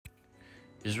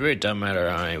It really doesn't matter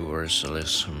I was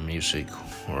listen music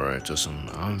or just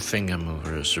I'm thinking I'm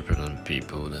over super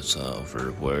people that's over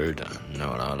the world. I know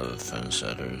a lot of things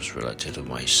that is related to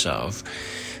myself,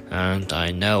 and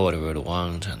I know what I would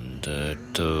want and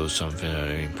do something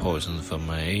very important for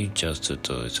me just to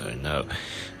do it. I know,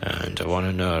 and I want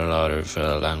to know a lot of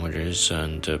languages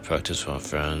and practice for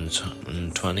friends.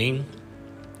 I'm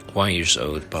 21 years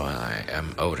old, but I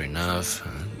am old enough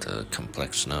and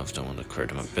complex enough to want to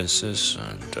create my business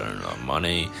and earn a lot of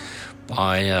money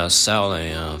by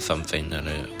selling something that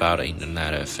about the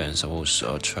internet things. I'm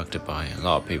also attracted by a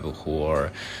lot of people who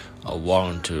are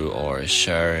want to or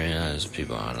sharing as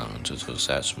people are on to do.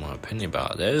 That's my opinion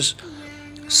about this.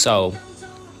 So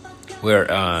we're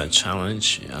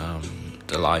challenge.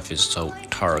 The life is so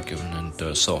target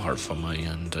and so hard for me,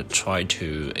 and try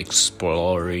to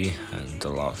explore and a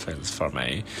lot of things for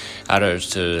me. Others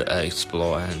to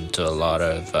explore and do a lot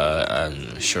of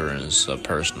insurance,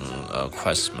 personal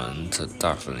question.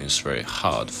 Definitely is very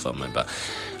hard for me, but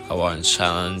I want to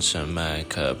challenge and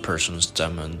make a personal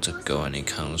statement to go any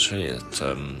country.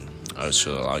 I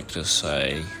should like to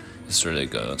say it's really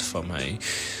good for me.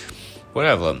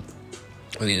 Whatever.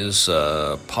 It is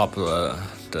popular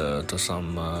to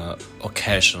some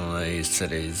occasionally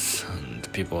cities,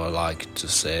 and people like to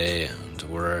say, and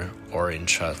we're all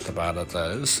interested about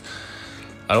this.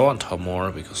 I don't want to talk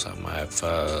more because I might have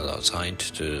a lot of time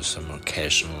to do some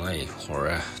occasionally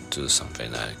or do something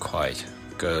that quite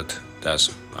good.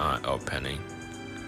 That's my opinion.